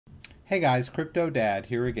Hey guys, CryptoDad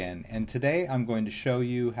here again, and today I'm going to show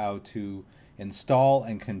you how to install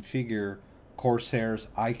and configure Corsair's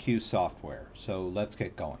iCue software. So let's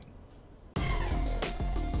get going.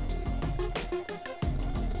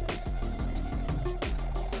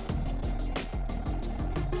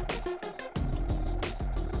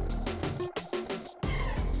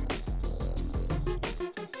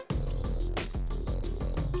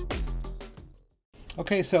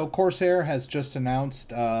 Okay, so Corsair has just announced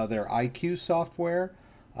their iCue software,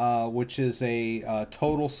 which is a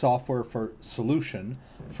total software solution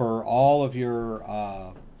for all of your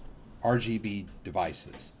RGB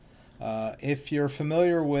devices. If you're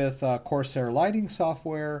familiar with Corsair lighting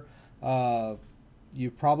software,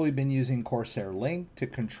 you've probably been using Corsair Link to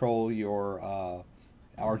control your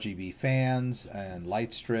RGB fans and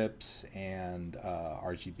light strips and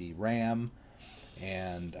RGB RAM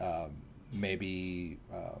and maybe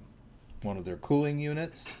one of their cooling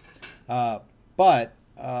units. But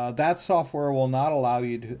that software will not allow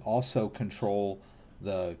you to also control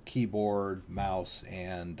the keyboard, mouse,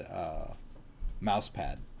 and mouse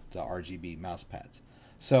pad, the RGB mouse pads.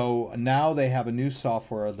 So now they have a new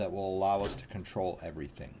software that will allow us to control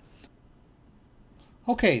everything.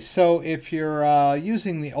 Okay, so if you're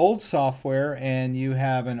using the old software and you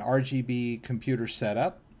have an RGB computer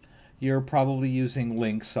setup, you're probably using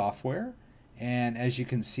Link software. And as you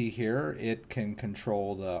can see here, it can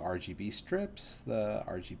control the RGB strips, the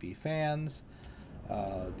RGB fans,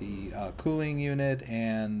 the cooling unit,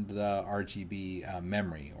 and the RGB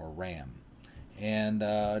memory or RAM. And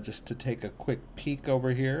just to take a quick peek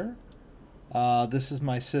over here, this is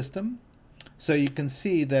my system. So you can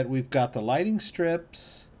see that we've got the lighting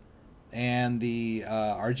strips and the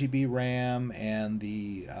RGB RAM and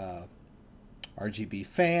the RGB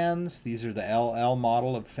fans. These are the LL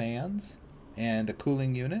model of fans and a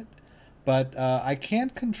cooling unit, but I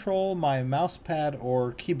can't control my mouse pad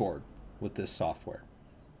or keyboard with this software.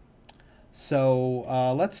 So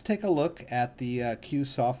let's take a look at the Q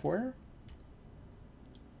software.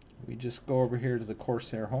 We just go over here to the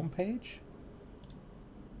Corsair homepage.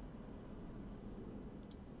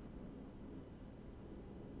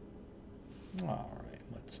 All right,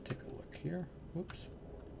 let's take a look here. Whoops.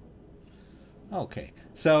 Okay,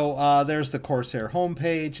 so there's the Corsair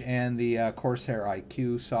homepage, and the Corsair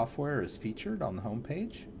iCue software is featured on the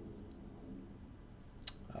homepage.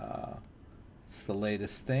 It's the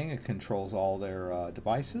latest thing. It controls all their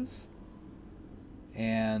devices,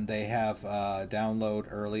 and they have download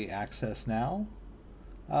early access now.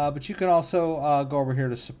 But you can also go over here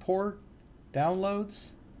to support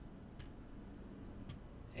downloads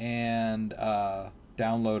and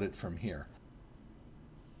download it from here.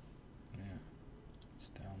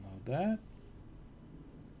 That,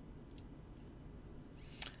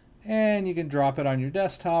 and you can drop it on your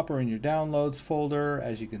desktop or in your downloads folder.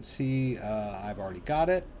 As you can see, I've already got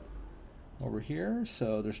it over here,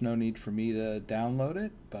 so there's no need for me to download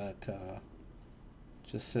it, but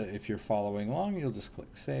just if you're following along, you'll just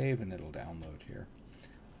click save and it'll download here.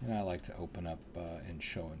 And I like to open up in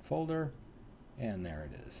show in folder, and there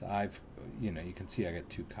it is. You can see I got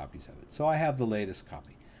 2 copies of it, so I have the latest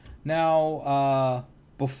copy. Now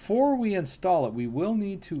before we install it, we will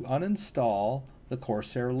need to uninstall the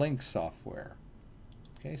Corsair Link software.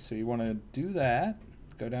 Okay, so you want to do that.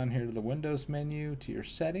 Go down here to the Windows menu, to your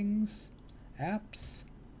settings, apps,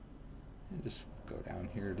 and just go down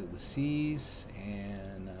here to the C's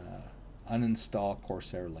and uninstall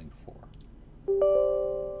Corsair Link 4.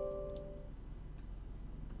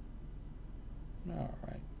 All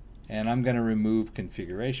right, and I'm going to remove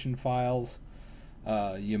configuration files.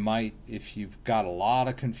 You might, if you've got a lot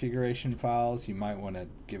of configuration files, you might want to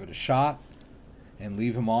give it a shot and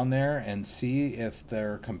leave them on there and see if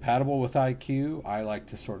they're compatible with iCue. I like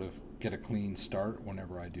to sort of get a clean start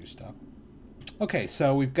whenever I do stuff. Okay,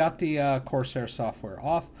 so we've got the Corsair software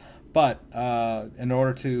off, but in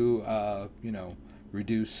order to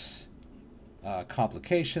reduce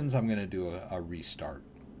complications, I'm going to do a restart.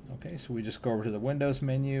 Okay, so we just go over to the Windows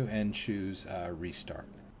menu and choose restart.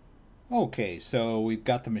 Okay, so we've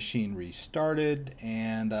got the machine restarted,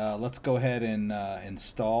 and let's go ahead and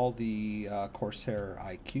install the Corsair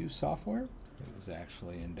iCue software. It was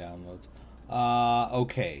actually in downloads.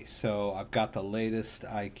 Okay, so I've got the latest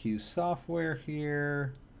iCue software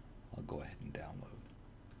here. I'll go ahead and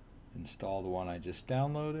install the one I just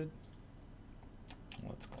downloaded.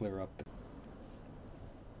 Let's clear up the...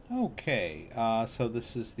 Okay, so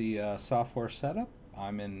this is the software setup.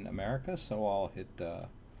 I'm in America, so I'll hit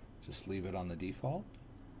just leave it on the default,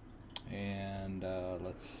 and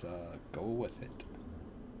let's go with it.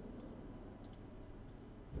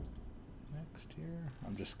 next here.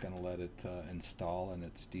 I'm just going to let it install in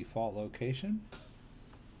its default location.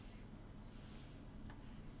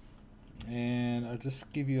 And I'll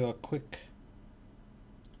just give you a quick.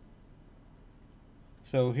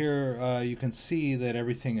 So here you can see that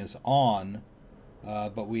everything is on,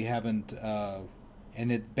 but we haven't,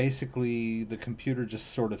 and it basically, the computer just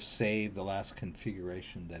sort of saved the last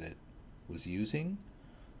configuration that it was using,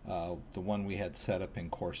 the one we had set up in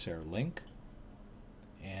Corsair Link.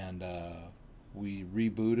 And we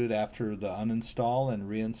rebooted after the uninstall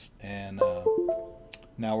and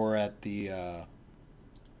now we're at the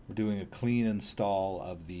we're doing a clean install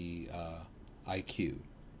of the iCue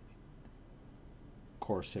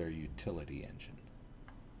Corsair utility engine.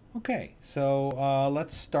 Okay, so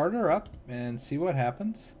let's start her up and see what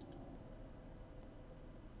happens.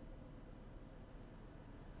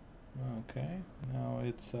 Okay, now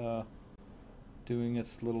it's doing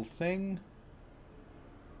its little thing.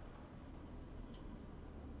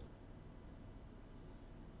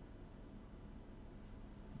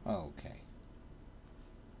 Okay.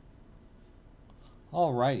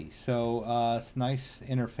 Alrighty, so it's a nice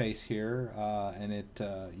interface here, and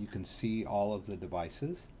you can see all of the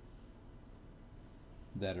devices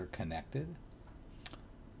that are connected.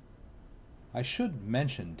 I should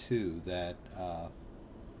mention too that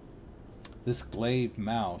this Glaive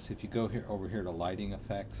mouse, if you go over here to lighting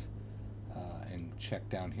effects and check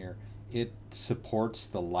down here, it supports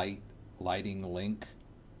the lighting link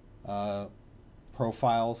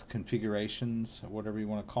profiles, configurations, whatever you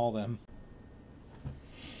want to call them.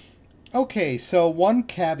 Okay, so one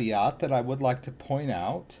caveat that I would like to point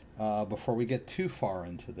out before we get too far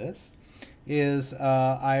into this is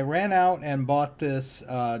I ran out and bought this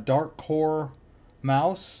dark core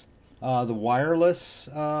mouse, the wireless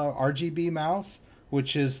RGB mouse,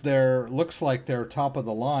 which is looks like their top of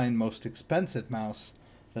the line, most expensive mouse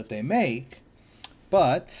that they make.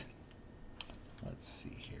 But let's see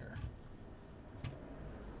here.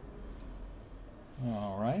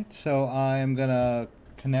 All right, so I'm gonna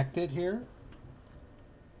connect it here.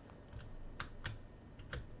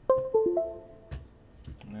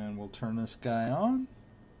 And we'll turn this guy on.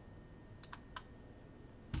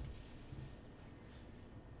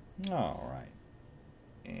 All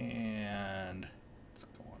right. And what's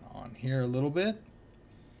going on here a little bit?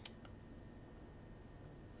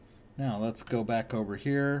 Now let's go back over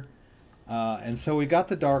here. And so we got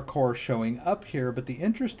the dark core showing up here, but the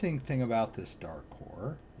interesting thing about this dark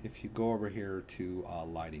core, if you go over here to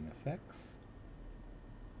lighting effects,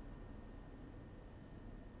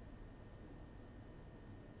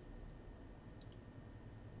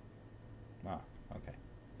 okay,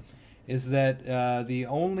 is that the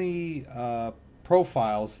only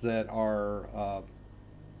profiles that are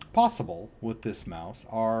possible with this mouse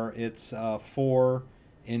are its 4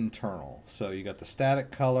 internal. So you got the static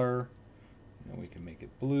color, we can make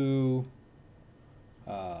it blue,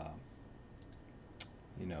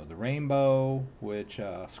 the rainbow, which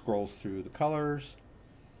scrolls through the colors,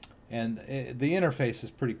 and the interface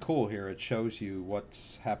is pretty cool here. It shows you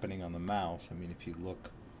what's happening on the mouse. I mean, if you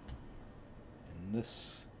look in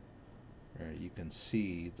this, you can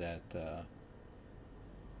see that the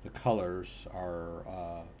colors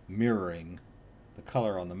are mirroring, the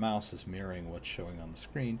color on the mouse is mirroring what's showing on the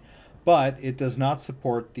screen, but it does not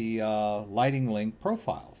support the lighting link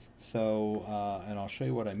profiles. So, and I'll show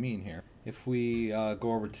you what I mean here. If we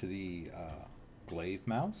go over to the Glaive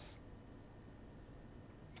mouse,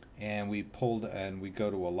 and we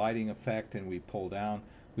go to a lighting effect and we pull down,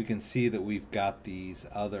 we can see that we've got these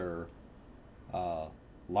other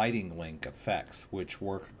lighting link effects which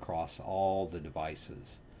work across all the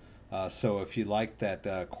devices. So if you like that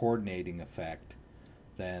coordinating effect,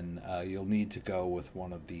 then you'll need to go with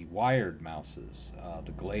one of the wired mouses.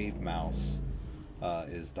 The Glaive mouse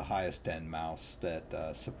is the highest end mouse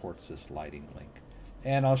that supports this lighting link.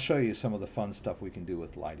 And I'll show you some of the fun stuff we can do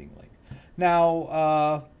with lighting link.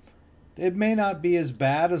 Now, it may not be as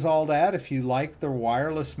bad as all that. If you like the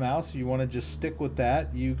wireless mouse, if you want to just stick with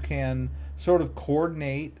that, you can sort of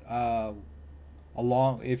coordinate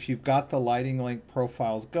along. If you've got the lighting link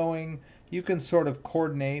profiles going, you can sort of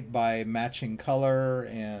coordinate by matching color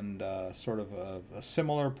and sort of a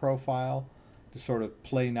similar profile to sort of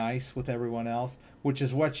play nice with everyone else, which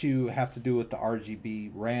is what you have to do with the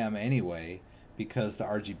RGB RAM anyway, because the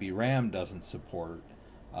RGB RAM doesn't support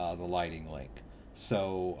the lighting link.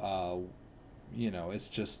 So, it's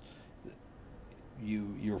just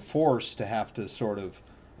you're forced to have to sort of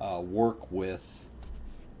work with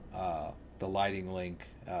the lighting link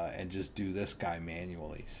and just do this guy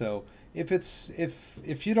manually. So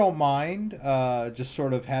if you don't mind just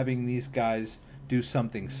sort of having these guys do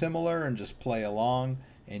something similar and just play along,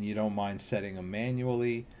 and you don't mind setting them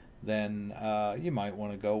manually, then you might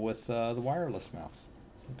want to go with the wireless mouse.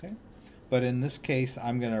 Okay, but in this case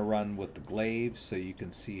I'm going to run with the Glaive so you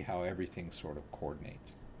can see how everything sort of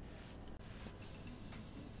coordinates.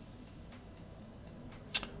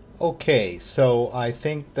 Okay, so I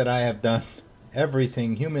think that I have done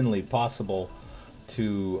everything humanly possible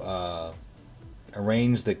to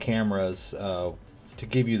arrange the cameras to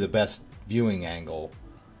give you the best viewing angle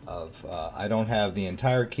of I don't have the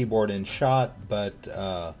entire keyboard in shot, but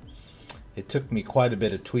it took me quite a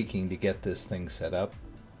bit of tweaking to get this thing set up.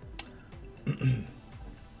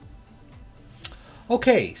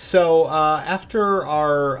 Okay, so after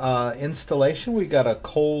our installation, we got a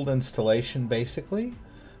cold installation basically.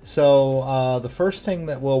 So the first thing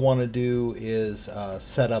that we'll want to do is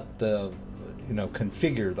set up the,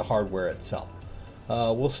 configure the hardware itself.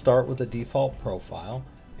 We'll start with the default profile,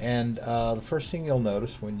 and the first thing you'll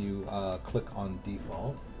notice when you click on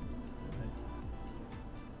default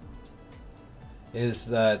is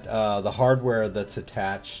that the hardware that's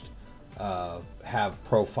attached have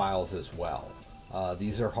profiles as well.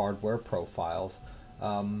 These are hardware profiles.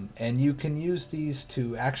 And you can use these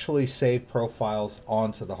to actually save profiles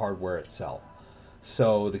onto the hardware itself.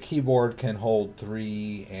 So the keyboard can hold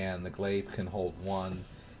 3 and the Glaive can hold 1,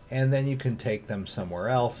 and then you can take them somewhere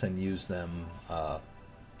else and use them,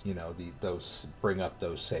 bring up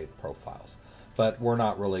those saved profiles. But we're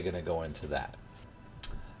not really going to go into that.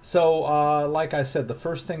 So like I said, the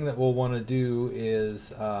first thing that we'll want to do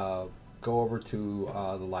is go over to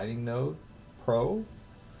the Lighting Node Pro.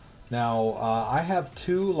 Now I have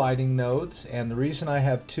 2 lighting nodes, and the reason I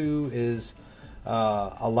have 2 is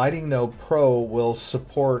a Lighting Node Pro will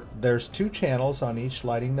support, there's 2 channels on each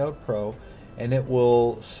Lighting Node Pro, and it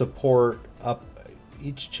will support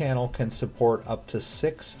each channel can support up to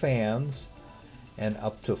 6 fans and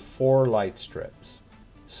up to 4 light strips.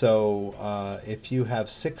 So if you have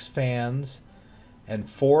 6 fans and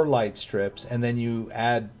 4 light strips, and then you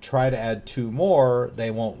try to add 2 more, they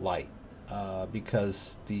won't light.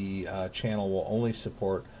 Because the channel will only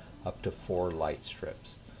support up to 4 light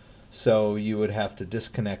strips. So you would have to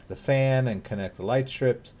disconnect the fan and connect the light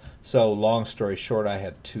strips. So long story short, I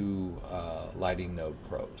have 2 Lighting Node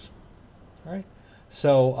Pros. All right.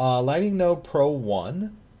 So Lighting Node Pro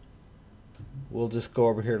 1, we'll just go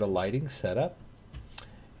over here to Lighting Setup.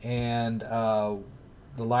 And the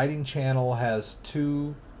lighting channel has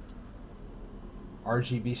 2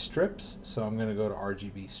 RGB strips. So I'm going to go to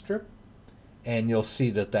RGB strip. And you'll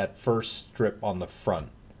see that that first strip on the front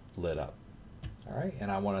lit up. All right,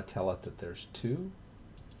 and I want to tell it that there's 2,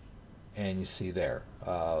 and you see there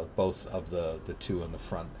both of the 2 in the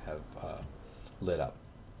front have lit up.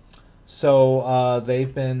 So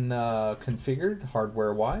they've been configured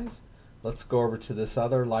hardware wise. Let's go over to this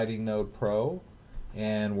other Lighting Node Pro,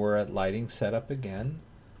 and we're at Lighting Setup again.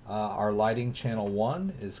 Our lighting channel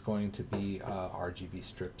 1 is going to be RGB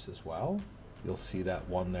strips as well. You'll see that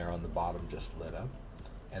one there on the bottom just lit up,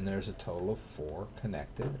 and there's a total of 4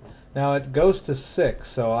 connected. Now it goes to 6,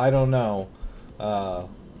 so I don't know. I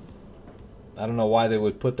don't know why they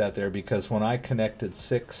would put that there, because when I connected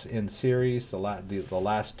 6 in series, the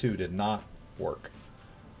last 2 did not work.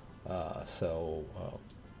 All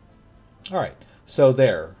right, so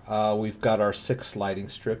there we've got our 6 lighting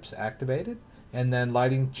strips activated, and then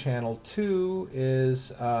lighting channel 2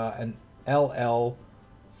 is an LL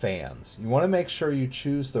fans. You want to make sure you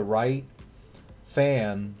choose the right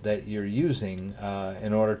fan that you're using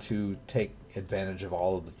in order to take advantage of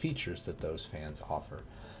all of the features that those fans offer.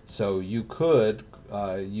 So you could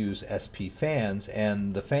use SP fans,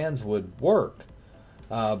 and the fans would work,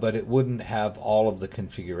 but it wouldn't have all of the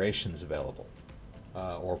configurations available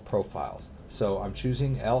or profiles. So I'm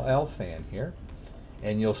choosing LL fan here,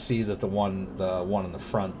 and you'll see that the one in the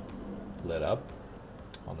front lit up.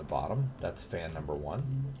 On the bottom, that's fan number 1,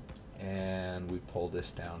 and we pull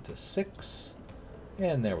this down to 6,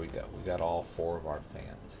 and there we go. We got all 4 of our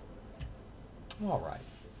fans. All right.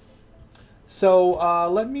 So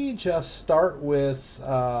let me just start with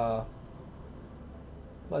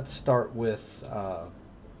let's start with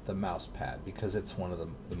the mouse pad, because it's one of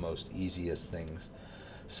the most easiest things.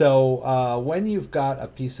 So when you've got a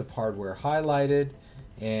piece of hardware highlighted,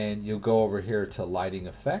 and you'll go over here to Lighting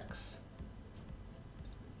Effects.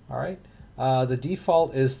 All right, the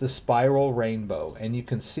default is the spiral rainbow, and you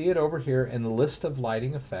can see it over here in the list of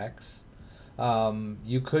lighting effects.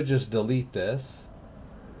 You could just delete this,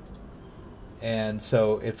 and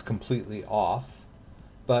so it's completely off.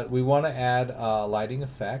 But we want to add a lighting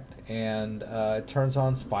effect, and it turns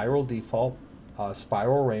on spiral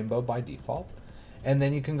rainbow by default. And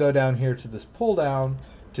then you can go down here to this pull down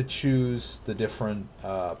to choose the different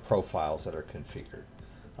profiles that are configured.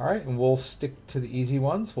 All right, and we'll stick to the easy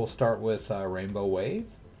ones. We'll start with Rainbow Wave.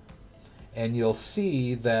 And you'll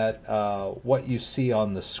see that what you see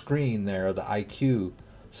on the screen there, the iCue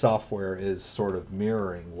software, is sort of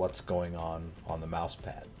mirroring what's going on the mouse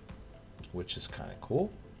pad, which is kind of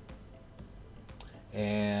cool.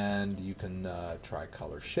 And you can try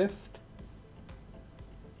color shift.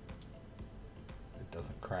 It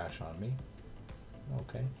doesn't crash on me.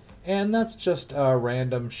 Okay. And that's just a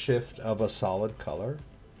random shift of a solid color,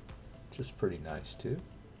 which is pretty nice too.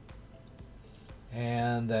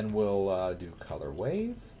 And then we'll do color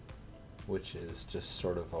wave, which is just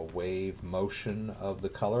sort of a wave motion of the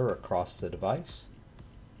color across the device.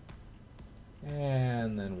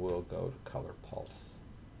 And then we'll go to color pulse.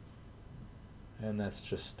 And that's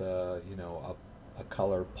just you know, a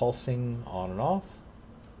color pulsing on and off.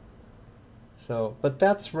 So, but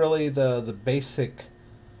that's really the basic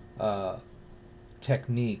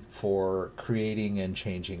technique for creating and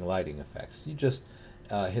changing lighting effects. You just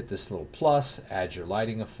hit this little plus, add your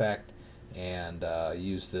lighting effect, and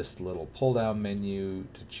use this little pull down menu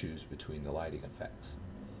to choose between the lighting effects.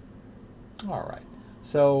 All right,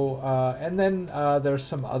 so and then there's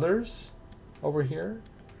some others over here.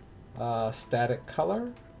 Static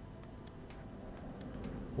color,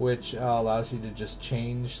 which allows you to just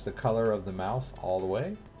change the color of the mouse all the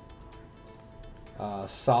way.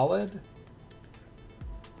 Solid,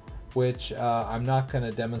 which I'm not going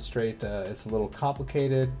to demonstrate. It's a little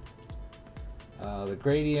complicated. The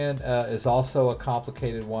gradient is also a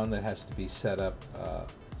complicated one that has to be set up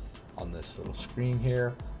on this little screen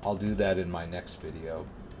here. I'll do that in my next video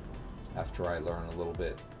after I learn a little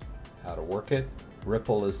bit how to work it.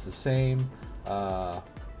 Ripple is the same. And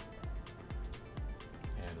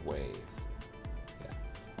wave. Yeah.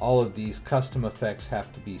 All of these custom effects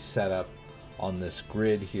have to be set up on this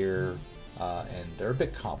grid here, and they're a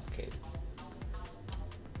bit complicated.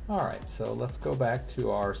 All right, so let's go back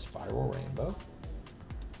to our spiral rainbow.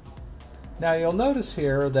 Now you'll notice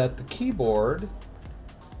here that the keyboard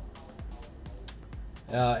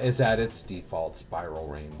is at its default spiral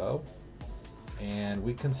rainbow, and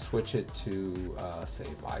we can switch it to say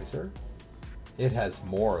visor. It has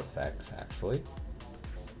more effects actually,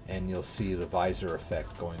 and you'll see the visor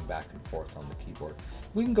effect going back and forth on the keyboard.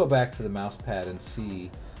 We can go back to the mouse pad and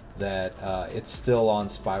see that it's still on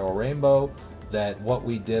spiral rainbow, that what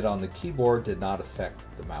we did on the keyboard did not affect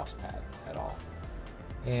the mouse pad at all.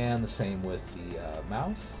 And the same with the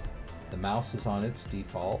mouse. The mouse is on its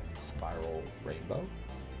default spiral rainbow,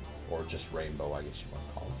 or just rainbow, I guess you want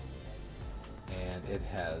to call it. And it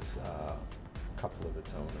has a couple of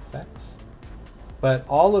its own effects. But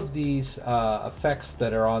all of these effects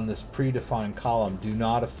that are on this predefined column do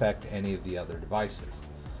not affect any of the other devices.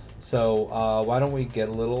 So why don't we get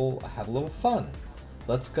have a little fun?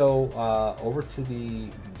 Let's go over to the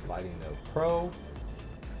Lighting Node Pro,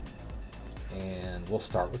 and we'll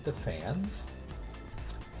start with the fans.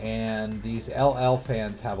 And these LL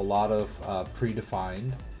fans have a lot of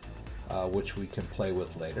predefined, which we can play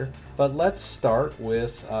with later. But let's start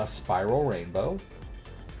with Spiral Rainbow.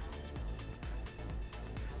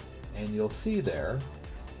 And you'll see there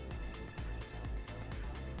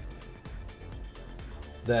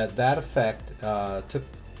that that effect took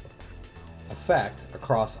effect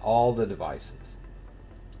across all the devices.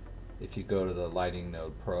 If you go to the Lighting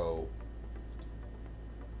Node Pro,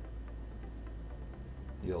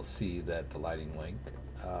 you'll see that the lighting link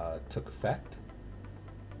took effect.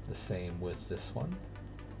 The same with this one.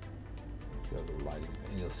 Go to the lighting,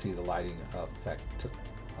 and you'll see the lighting effect took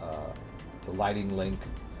the lighting link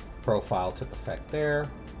profile took effect there,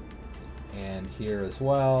 and here as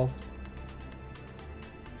well,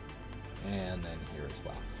 and then here as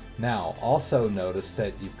well. Now also notice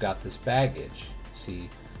that you've got this baggage.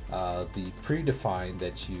 See, the predefined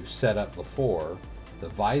that you set up before, the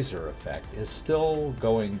visor effect, is still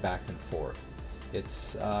going back and forth.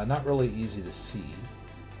 It's not really easy to see,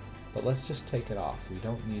 but let's just take it off. We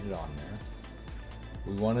don't need it on there.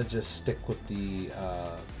 We want to just stick with the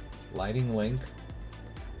lighting link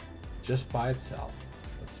just by itself.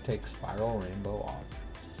 Let's take Spiral Rainbow off.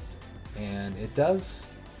 And it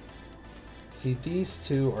does, see, these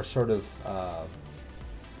two are sort of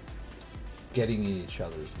getting in each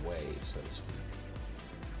other's way, so to speak.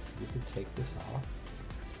 We can take this off.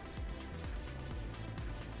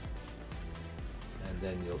 And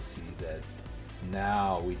then you'll see that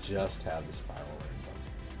now we just have the Spiral Rainbow.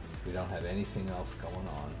 We don't have anything else going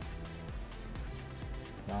on.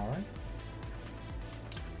 All right.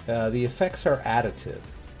 The effects are additive.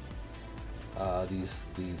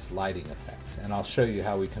 these lighting effects, and I'll show you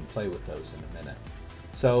how we can play with those in a minute.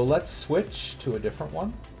 So let's switch to a different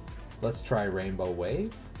one. Let's try Rainbow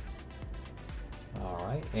Wave. All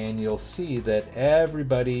right, and you'll see that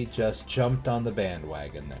everybody just jumped on the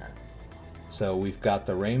bandwagon there. So we've got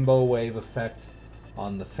the Rainbow Wave effect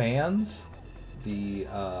on the fans, the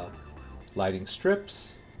lighting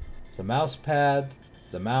strips, the mouse pad,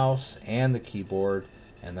 the mouse, and the keyboard,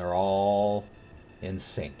 and they're all in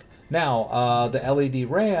sync. Now, the LED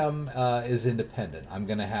RAM is independent. I'm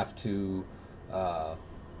going to have to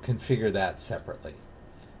configure that separately.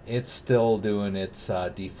 It's still doing its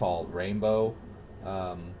default rainbow,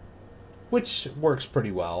 which works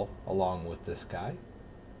pretty well along with this guy.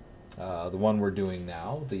 The one we're doing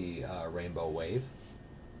now, the Rainbow Wave.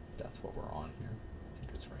 That's what we're on here. I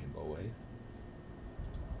think it's Rainbow Wave.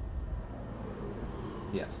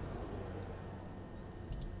 Yes.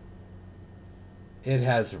 It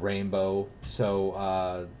has rainbow,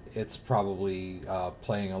 so it's probably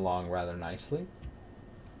playing along rather nicely.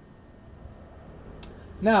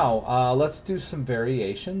 Now, let's do some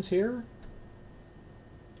variations here.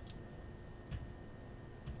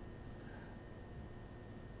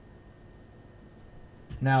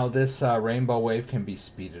 Now, this Rainbow Wave can be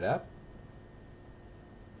speeded up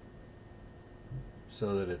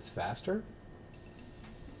so that it's faster.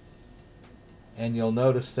 And you'll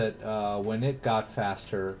notice that when it got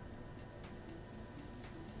faster,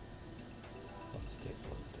 let's take a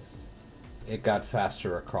look at this. It got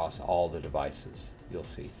faster across all the devices. You'll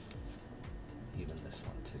see, even this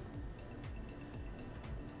one too.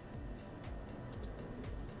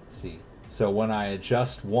 See, so when I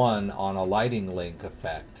adjust one on a lighting link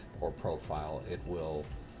effect or profile, it will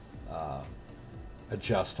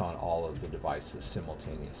adjust on all of the devices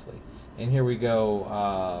simultaneously. And here we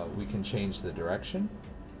go, we can change the direction.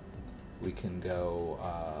 We can go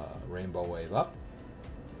Rainbow Wave up.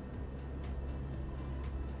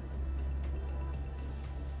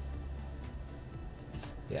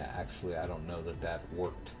 Yeah, actually I don't know that that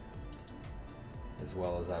worked as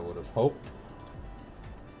well as I would have hoped.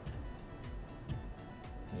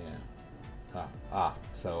 Yeah.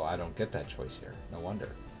 So I don't get that choice here. No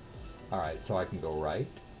wonder. Alright, so I can go right.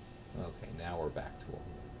 Okay, now we're back to what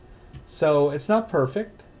we want. So it's not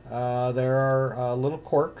perfect. There are little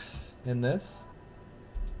quirks in this.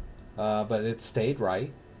 But it stayed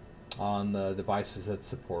right on the devices that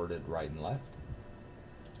supported right and left.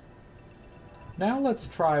 Now let's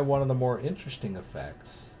try one of the more interesting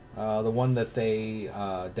effects. The one that they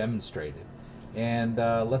demonstrated. And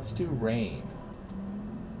let's do rain.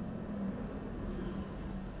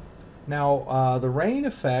 Now, the rain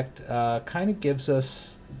effect kind of gives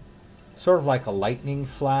us sort of like a lightning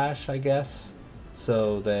flash, I guess,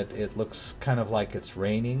 so that it looks kind of like it's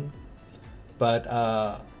raining. But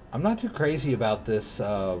I'm not too crazy about this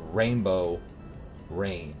rainbow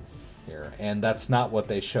rain here, and that's not what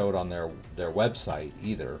they showed on their website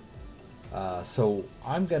either. So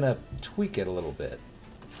I'm going to tweak it a little bit.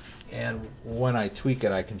 And when I tweak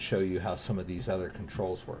it, I can show you how some of these other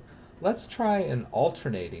controls work. Let's try an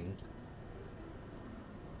alternating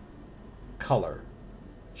color,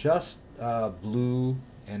 just blue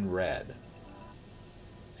and red,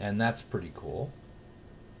 and that's pretty cool.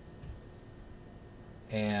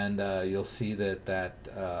 And you'll see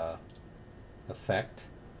that effect,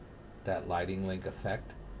 that lighting link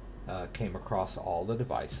effect, came across all the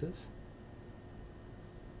devices.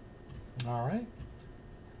 All right.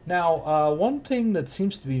 Now, one thing that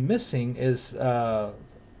seems to be missing is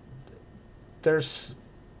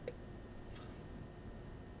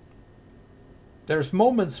there's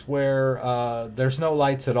moments where there's no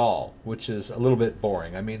lights at all, which is a little bit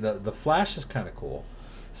boring. I mean, the flash is kind of cool.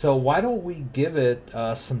 So why don't we give it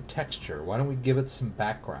some texture? Why don't we give it some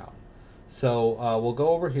background? So we'll go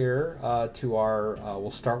over here to our,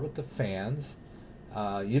 we'll start with the fans.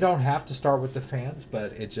 You don't have to start with the fans,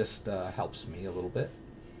 but it just helps me a little bit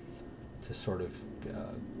to sort of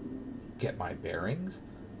get my bearings.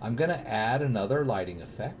 I'm going to add another lighting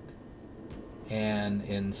effect. And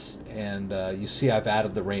you see I've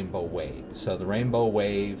added the Rainbow Wave. So the Rainbow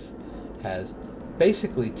Wave has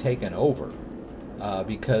basically taken over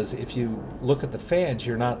because if you look at the fans,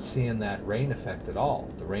 you're not seeing that rain effect at all.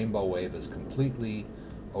 The Rainbow Wave has completely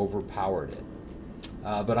overpowered it.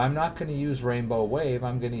 But I'm not going to use Rainbow Wave.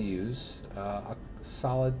 I'm going to use a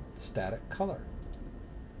solid static color.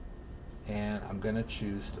 And I'm going to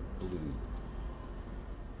choose the blue.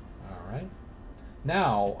 All right.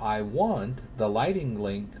 Now I want the lighting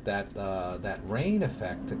link, that rain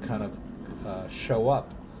effect, to kind of show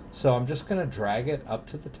up. So I'm just going to drag it up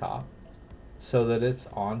to the top so that it's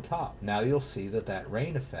on top. Now you'll see that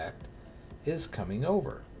rain effect is coming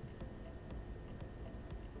over.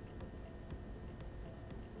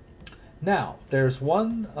 Now, there's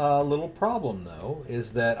one little problem though,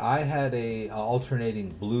 is that I had a alternating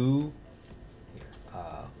blue. Here,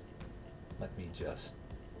 let me just.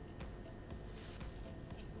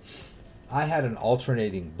 I had an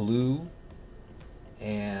alternating blue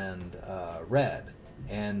and red,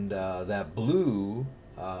 and that blue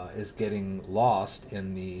is getting lost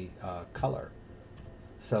in the color.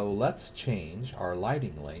 So let's change our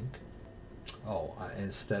lighting link. Oh,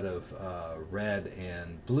 instead of red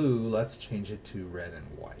and blue, let's change it to red and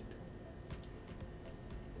white.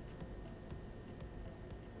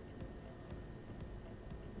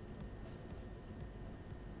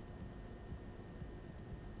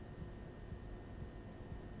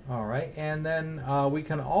 All right, and then we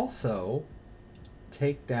can also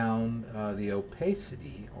take down the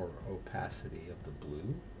opacity of the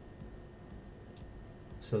blue.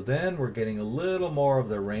 So then we're getting a little more of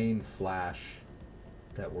the rain flash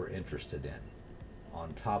that we're interested in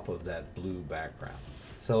on top of that blue background.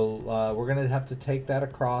 So we're going to have to take that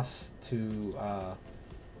across to,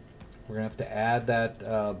 we're going to have to add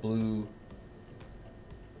that blue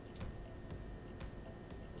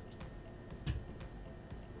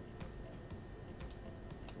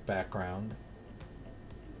background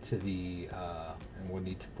to the, and we'll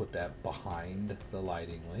need to put that behind the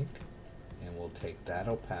lighting link. And we'll take that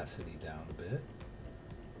opacity down a bit.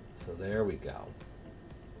 So there we go.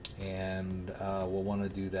 And we'll want to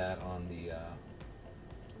do that on the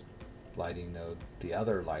lighting node, the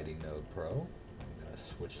other lighting node Pro. I'm going to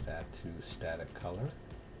switch that to static color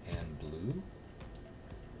and blue.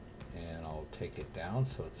 And I'll take it down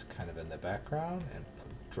so it's kind of in the background and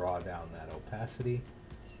draw down that opacity.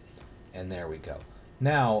 And there we go.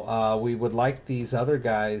 Now we would like these other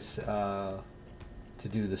guys to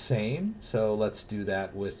do the same, so let's do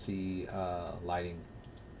that with the lighting,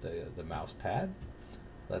 the mouse pad.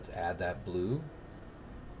 Let's add that blue,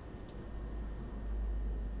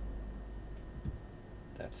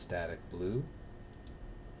 that static blue,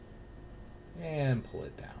 and pull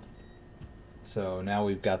it down. So now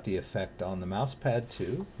we've got the effect on the mouse pad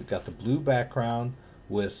too. We've got the blue background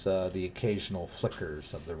with the occasional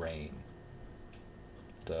flickers of the rain,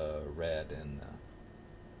 the red and the,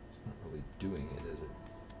 it's not really doing it, is it?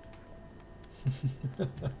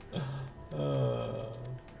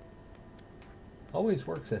 Always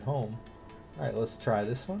works at home. All right, let's try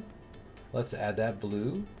this one. Let's add that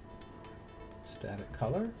blue, static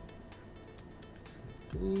color,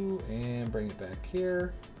 blue, and bring it back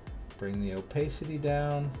here. Bring the opacity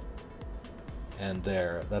down, and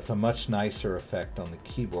there. That's a much nicer effect on the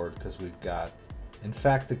keyboard because we've got, in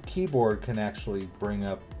fact, the keyboard can actually bring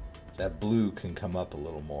up, that blue can come up a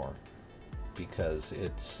little more because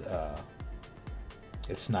it's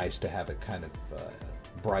nice to have it kind of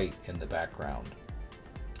bright in the background.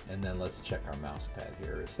 And then let's check our mouse pad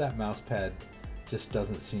here. That mouse pad just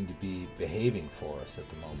doesn't seem to be behaving for us at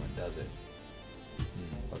the moment, does it?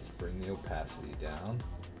 Let's bring the opacity down.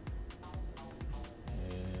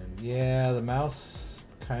 And yeah, the mouse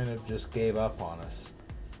kind of just gave up on us.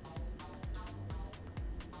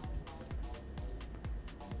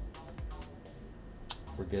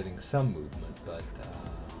 We're getting some movement, but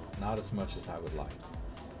not as much as I would like.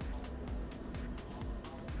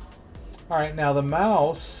 All right, now the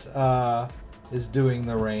mouse is doing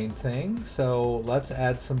the rain thing, so let's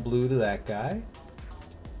add some blue to that guy.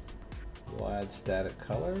 We'll add static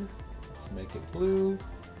color. Let's make it blue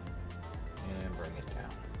and bring it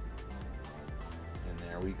down. And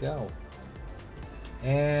there we go.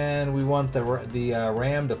 And we want the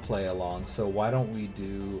RAM to play along, so why don't we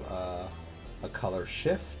do a color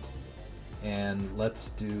shift, and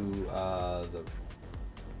let's do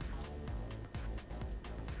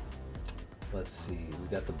let's see, we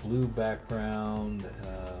got the blue background.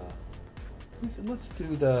 Let's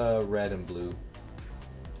do the red and blue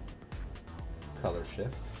color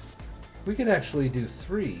shift. We could actually do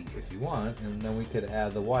 3 if you want, and then we could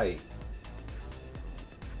add the white.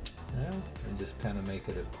 Yeah, and just kind of make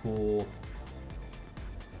it a cool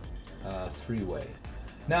 3-way.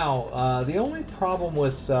 Now, the only problem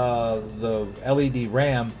with the LED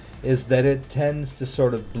RAM is that it tends to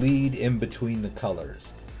sort of bleed in between the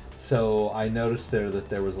colors. So I noticed there that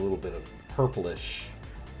there was a little bit of purplish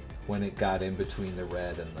when it got in between the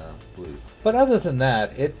red and the blue. But other than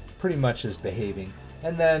that, it pretty much is behaving.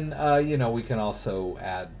 And then, you know, we can also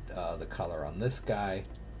add the color on this guy.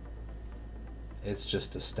 It's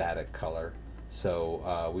just a static color.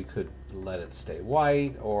 So we could let it stay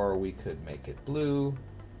white, or we could make it blue.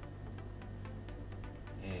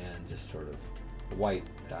 And just sort of white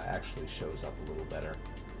actually shows up a little better.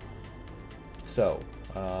 So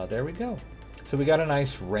there we go. So we got a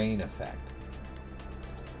nice rain effect.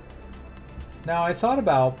 Now I thought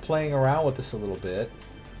about playing around with this a little bit.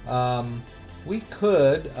 We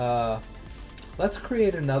could, let's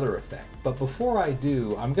create another effect. But before I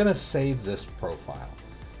do, I'm going to save this profile.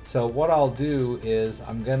 So what I'll do is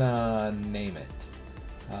I'm going to name it.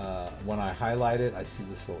 When I highlight it, I see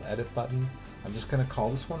this little edit button. I'm just going to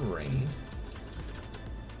call this one Rain.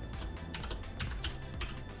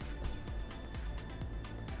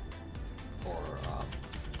 Or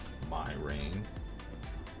My Rain.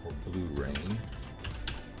 Or Blue Rain.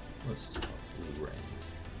 Let's just call it Blue Rain.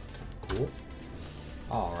 Cool.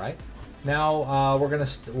 All right. Now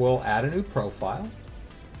we'll add a new profile,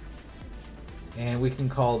 and we can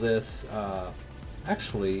call this.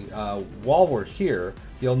 Actually, while we're here,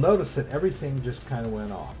 you'll notice that everything just kind of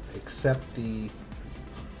went off, except the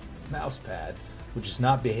mouse pad, which is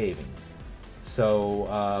not behaving.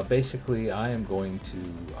 So basically, I am going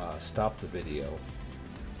to stop the video.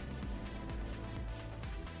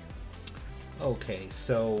 Okay,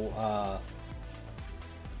 so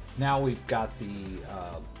now we've got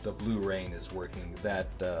the blue rain is working. That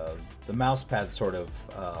the mouse pad sort of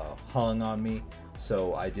hung on me,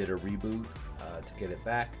 so I did a reboot to get it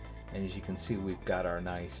back. And as you can see, we've got our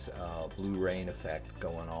nice blue rain effect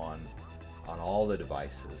going on all the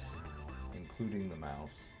devices, including the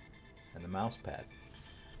mouse and the mouse pad.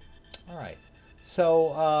 All right, so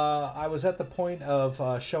I was at the point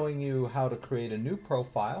of showing you how to create a new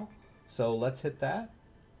profile. So let's hit that.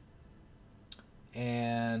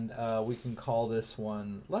 And we can call this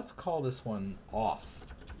one, let's call this one Off.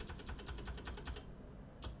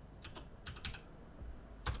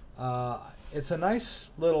 It's a nice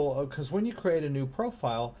little, because when you create a new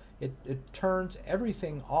profile, it turns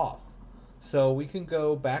everything off. So we can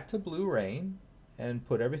go back to Blue Rain and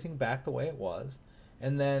put everything back the way it was.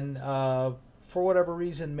 And then for whatever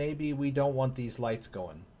reason, maybe we don't want these lights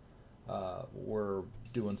going. We're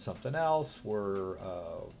doing something else. We're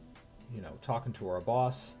talking to our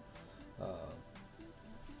boss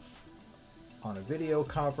on a video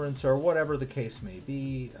conference or whatever the case may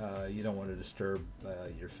be. You don't want to disturb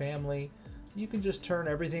your family. You can just turn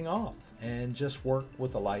everything off and just work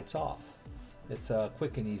with the lights off. It's a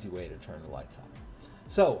quick and easy way to turn the lights off.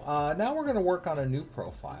 So now we're going to work on a new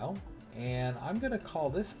profile, and I'm going to call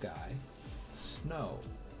this guy Snow.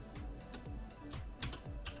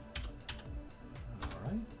 All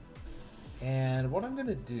right. And what I'm going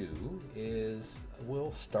to do is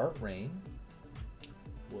we'll start rain.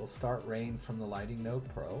 We'll start rain from the Lighting Node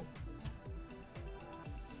Pro.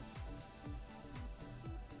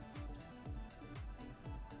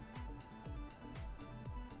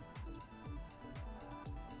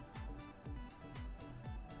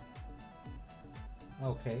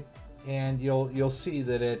 Okay, and you'll see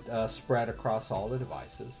that it spread across all the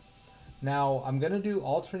devices. Now I'm going to do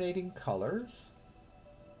alternating colors.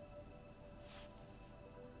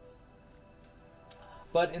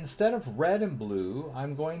 But instead of red and blue,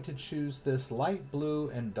 I'm going to choose this light blue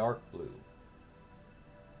and dark blue.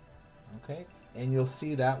 Okay, and you'll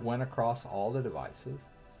see that went across all the devices.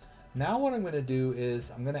 Now what I'm going to do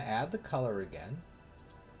is I'm going to add the color again.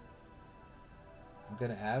 I'm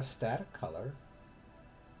going to add a static color,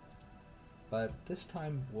 but this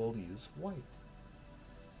time we'll use white.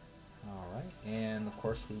 All right, and of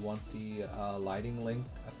course we want the lighting link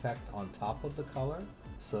effect on top of the color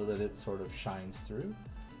so that it sort of shines through.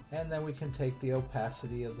 And then we can take the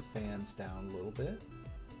opacity of the fans down a little bit.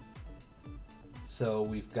 So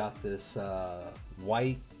we've got this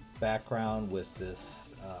white background with this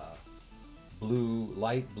blue,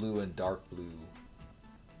 light blue and dark blue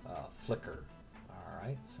flicker. All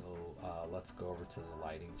right, so let's go over to the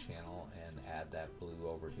lighting channel and add that blue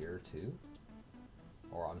over here too.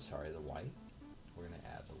 Or I'm sorry, the white. We're going to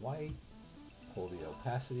add the white, pull the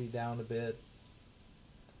opacity down a bit,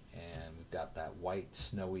 and we've got that white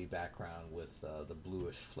snowy background with the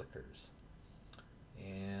bluish flickers.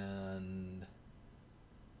 And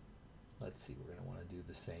let's see, we're going to want to do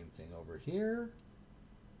the same thing over here.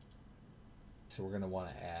 So we're going to want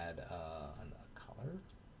to add a color,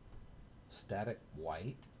 static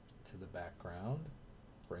white to the background,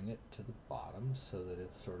 bring it to the bottom so that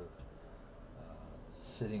it's sort of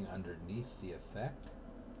sitting underneath the effect,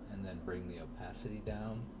 and then bring the opacity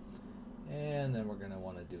down. And then we're going to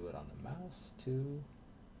want to do it on the mouse too.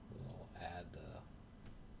 We'll add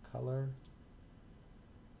the color,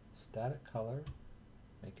 static color,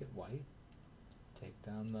 make it white, take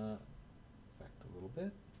down the effect a little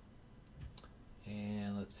bit.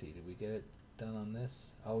 And let's see, did we get it done on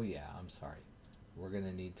this? Oh yeah, I'm sorry. We're going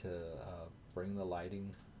to need to bring the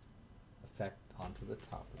lighting effect onto the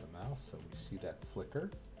top of the mouse so we see that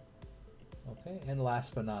flicker. Okay, and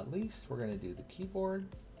last but not least, we're going to do the keyboard.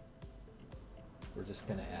 We're just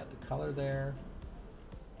going to add the color there,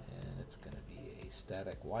 and it's going to be a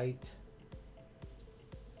static white,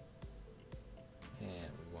 and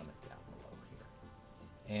we want it down below here.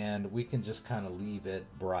 And we can just kind of leave it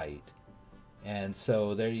bright. And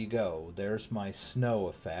so there you go. There's my snow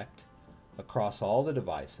effect across all the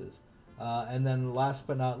devices. And then last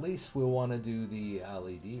but not least, we'll want to do the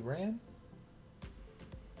LED RAM.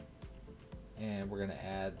 And we're going to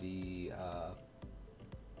add the,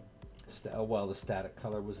 well, the static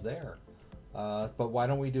color was there. But why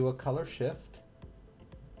don't we do a color shift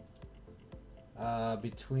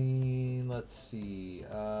between, let's see,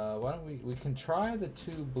 why don't we can try the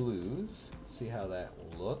two blues, see how that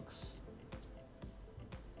looks.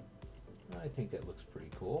 I think it looks pretty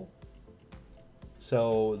cool.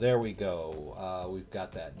 So there we go. We've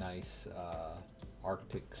got that nice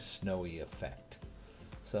Arctic snowy effect.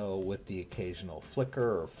 So with the occasional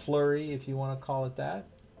flicker or flurry, if you want to call it that.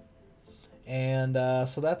 And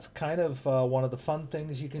so that's kind of one of the fun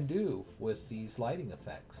things you can do with these lighting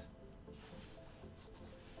effects.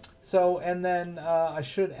 So, and then I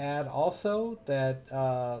should add also that,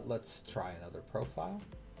 let's try another profile.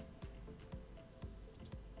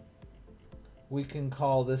 We can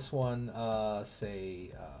call this one,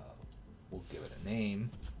 say, we'll give it a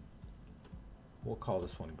name. We'll call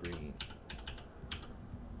this one green.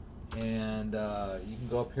 And you can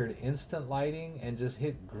go up here to instant lighting and just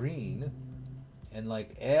hit green, and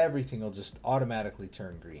like everything will just automatically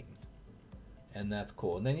turn green. And that's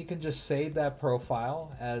cool. And then you can just save that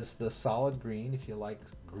profile as the solid green if you like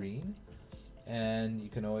green. And you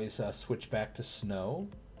can always switch back to snow.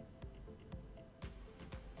 I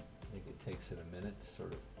think it takes it a minute to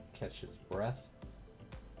sort of catch its breath.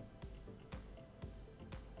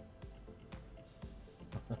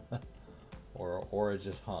 or it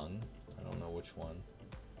just hung. I don't know which one.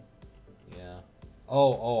 Yeah.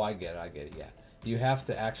 Oh, I get it, yeah. You have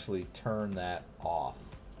to actually turn that off.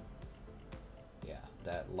 Yeah,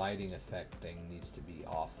 that lighting effect thing needs to be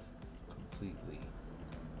off completely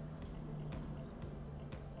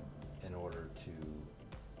in order to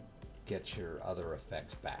get your other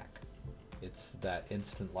effects back. It's that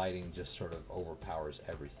instant lighting just sort of overpowers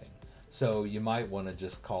everything. So you might want to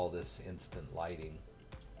just call this instant lighting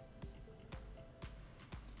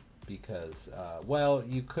because, well,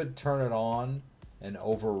 you could turn it on and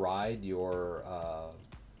override your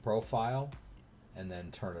profile and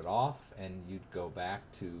then turn it off, and you'd go back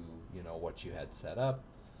to, you know, what you had set up.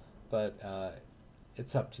 But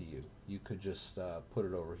it's up to you. You could just put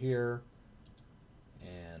it over here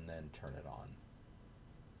and then turn it on.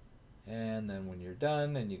 And then when you're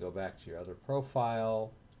done and you go back to your other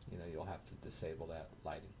profile, you know, you'll have to disable that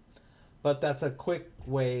lighting. But that's a quick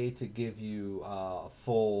way to give you a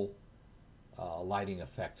full lighting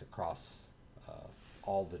effect across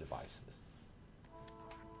all the devices.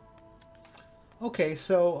 Okay,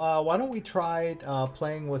 so why don't we try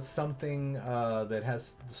playing with something that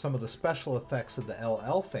has some of the special effects of the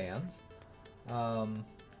LL fans.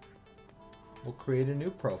 We'll create a new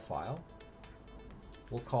profile.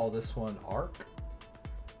 We'll call this one Arc.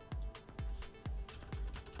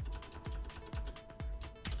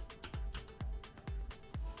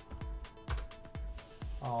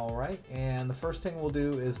 All right, and the first thing we'll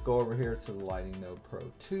do is go over here to the Lighting Node Pro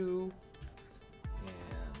 2, and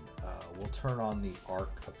we'll turn on the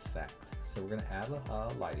arc effect. So we're going to add a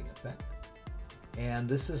lighting effect, and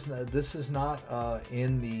this is not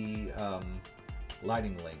in the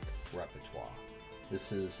lighting link repertoire.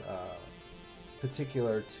 This is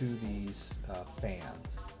particular to these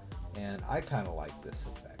fans, and I kind of like this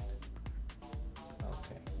effect.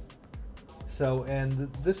 Okay, so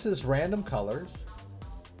and this is random colors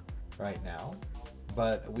right now,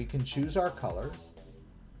 but we can choose our colors.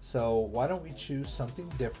 So why don't we choose something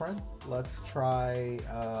different? Let's try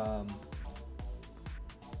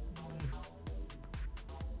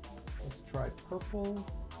purple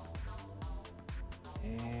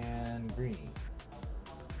and green.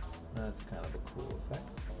 That's kind of a cool effect.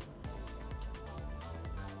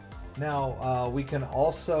 Now we can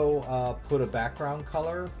also put a background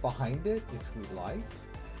color behind it if we like,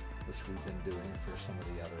 which we've been doing for some of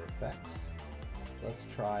the other effects. Let's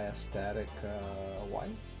try a static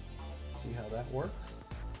white. See how that works.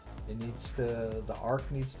 It needs to, the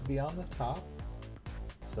arc needs to be on the top,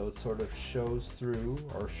 so it sort of shows through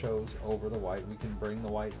or shows over the white. We can bring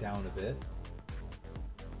the white down a bit,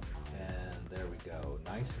 and there we go.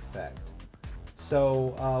 Nice effect.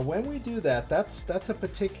 So when we do that, that's a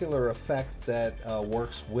particular effect that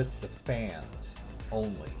works with the fans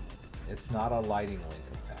only. It's not a lighting link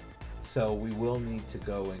effect. So we will need to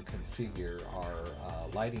go and configure our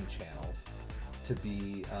lighting channels to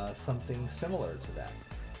be something similar to that.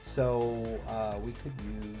 So we could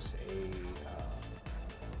use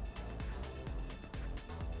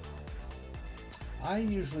I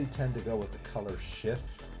usually tend to go with the color shift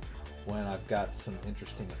when I've got some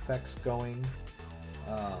interesting effects going.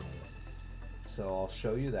 So I'll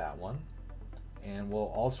show you that one. And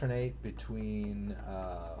we'll alternate between,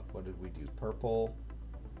 what did we do? Purple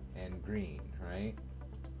and green, right?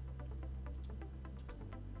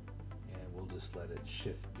 And we'll just let it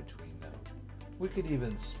shift between those. We could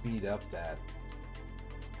even speed up that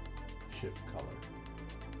shift color,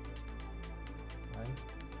 right?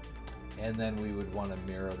 And then we would want to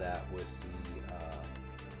mirror that with the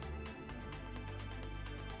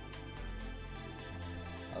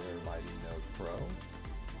other Lighting Node Pro.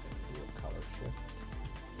 Do a color shift,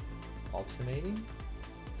 alternating,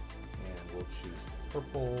 and we'll choose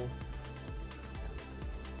purple.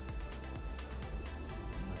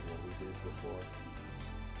 Not what we did before.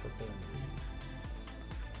 Purple and green.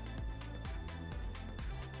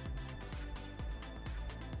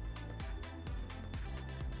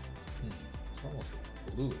 It's almost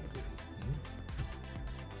blue and green.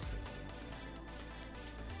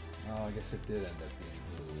 Oh, I guess it did end up being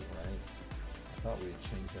blue, right? I thought we had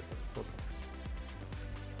changed that to purple.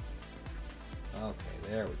 Okay,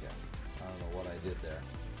 there we go. I don't know what I did there.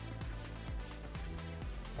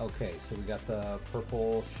 Okay, so we got the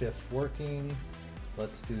purple shift working.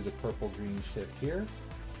 Let's do the purple-green shift here.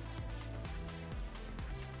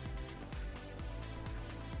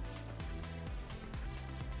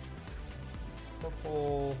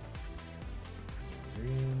 Purple,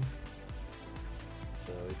 green.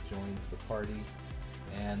 So it joins the party.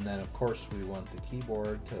 And then of course we want the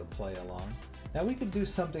keyboard to play along. Now we could do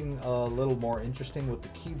something a little more interesting with the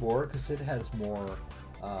keyboard because it has more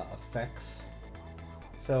effects.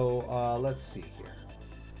 So let's see here.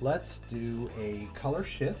 Let's do a color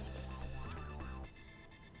shift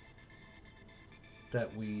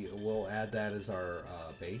that we will add that as our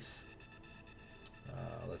base.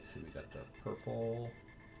 Let's see, we got the purple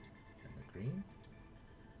and the green.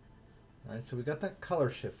 All right, so we got that color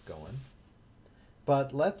shift going.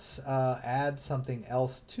 But let's add something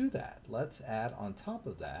else to that. Let's add on top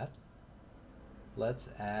of that, let's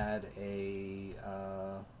add a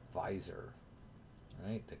visor,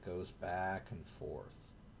 right, that goes back and forth.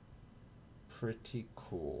 Pretty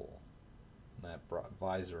cool, that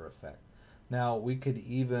visor effect. Now we could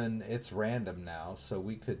even, it's random now, so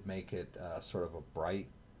we could make it sort of a bright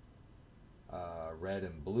red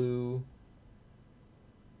and blue.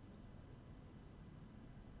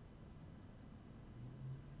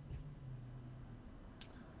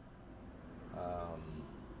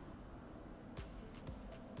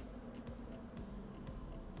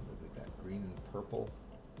 We got green and purple.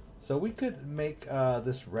 So we could make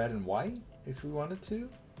this red and white if we wanted to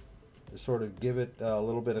sort of give it a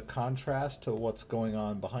little bit of contrast to what's going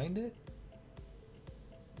on behind it.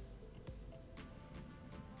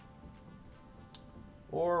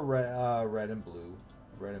 Or red and blue.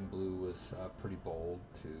 Red and blue was pretty bold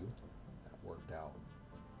too. That worked out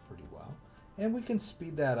pretty well. And we can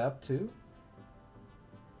speed that up too.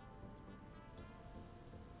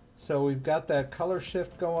 So we've got that color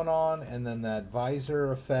shift going on and then that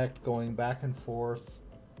visor effect going back and forth.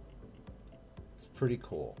 It's pretty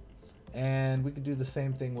cool. And we could do the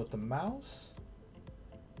same thing with the mouse.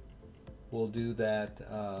 We'll do that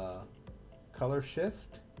color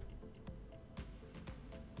shift.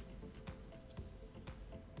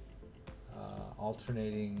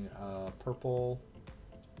 Alternating purple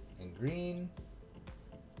and green.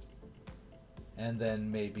 And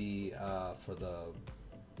then maybe for the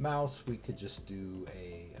mouse we could just do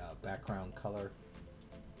a background color,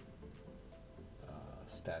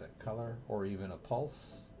 static color, or even a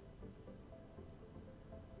pulse.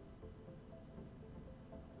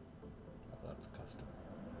 Oh, that's custom.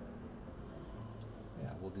 Yeah,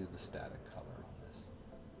 we'll do the static color on this.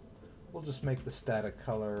 We'll just make the static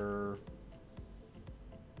color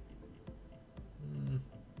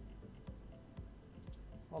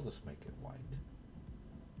I'll just make it white.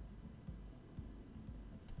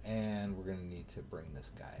 And we're going to need to bring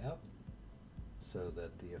this guy up so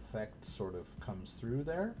that the effect sort of comes through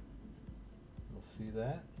there. You'll see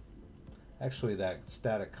that. Actually, that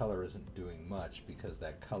static color isn't doing much because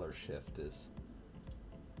that color shift is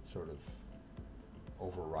sort of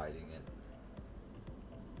overriding it.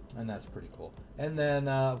 And that's pretty cool. And then,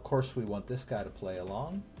 of course, we want this guy to play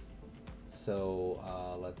along.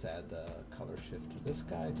 So let's add the color shift to this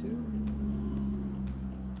guy too.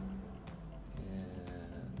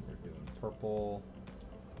 And we're doing purple,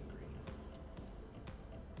 green.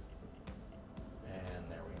 And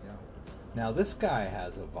there we go. Now this guy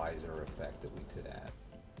has a visor effect that we could add.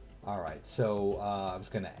 All right, so I was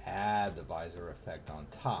going to add the visor effect on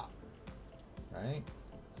top, right?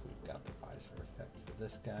 So we've got the visor effect for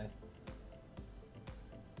this guy.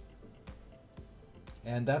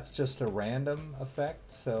 And that's just a random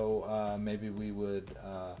effect, so maybe we would,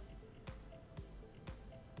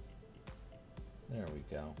 there we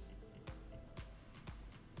go.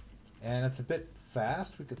 And it's a bit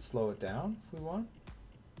fast, we could slow it down if we want.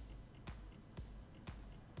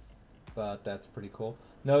 But that's pretty cool.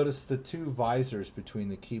 Notice the two visors between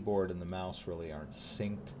the keyboard and the mouse really aren't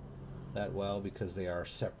synced that well because they are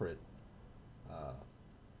separate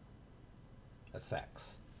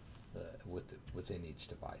effects. Within each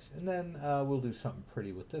device. And then we'll do something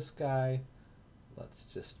pretty with this guy. Let's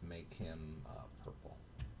just make him purple.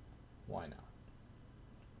 Why not?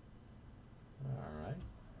 All right.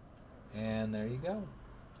 And there you go.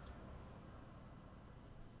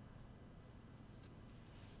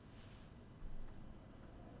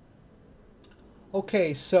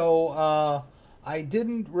 Okay, so I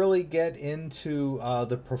didn't really get into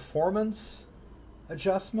the performance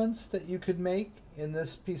adjustments that you could make in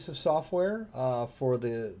this piece of software for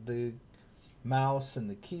the mouse and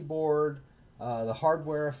the keyboard, the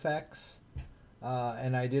hardware effects,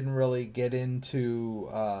 and I didn't really get into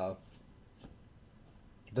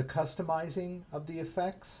the customizing of the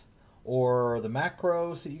effects or the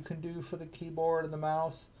macros that you can do for the keyboard and the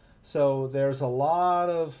mouse. So there's a lot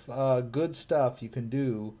of good stuff you can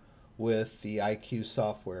do with the iCue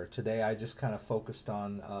software. Today I just kind of focused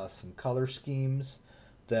on some color schemes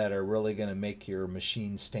that are really going to make your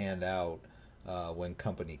machine stand out when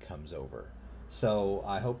company comes over. So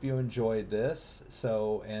I hope you enjoyed this.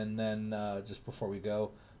 So, and then just before we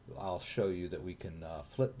go, I'll show you that we can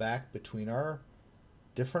flip back between our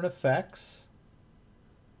different effects.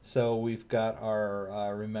 So we've got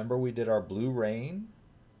our, remember we did our blue rain,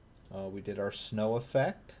 we did our snow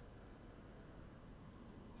effect,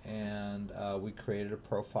 and we created a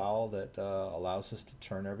profile that allows us to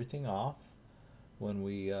turn everything off when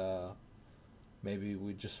we maybe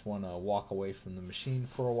we just want to walk away from the machine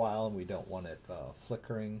for a while and we don't want it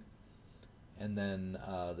flickering. And then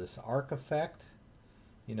this arc effect,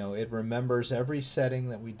 you know, it remembers every setting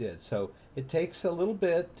that we did. So it takes a little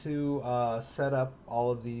bit to set up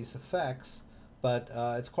all of these effects, but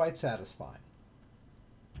it's quite satisfying.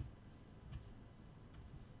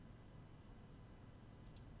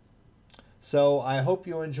 So I hope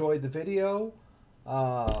you enjoyed the video.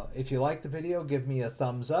 If you like the video, give me a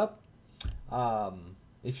thumbs up.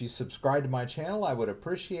 If you subscribe to my channel, I would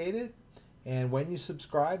appreciate it. And when you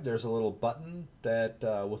subscribe, there's a little button that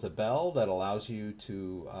with a bell that allows you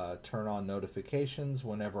to turn on notifications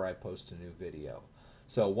whenever I post a new video.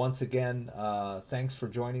 So once again, thanks for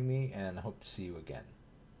joining me, and I hope to see you again.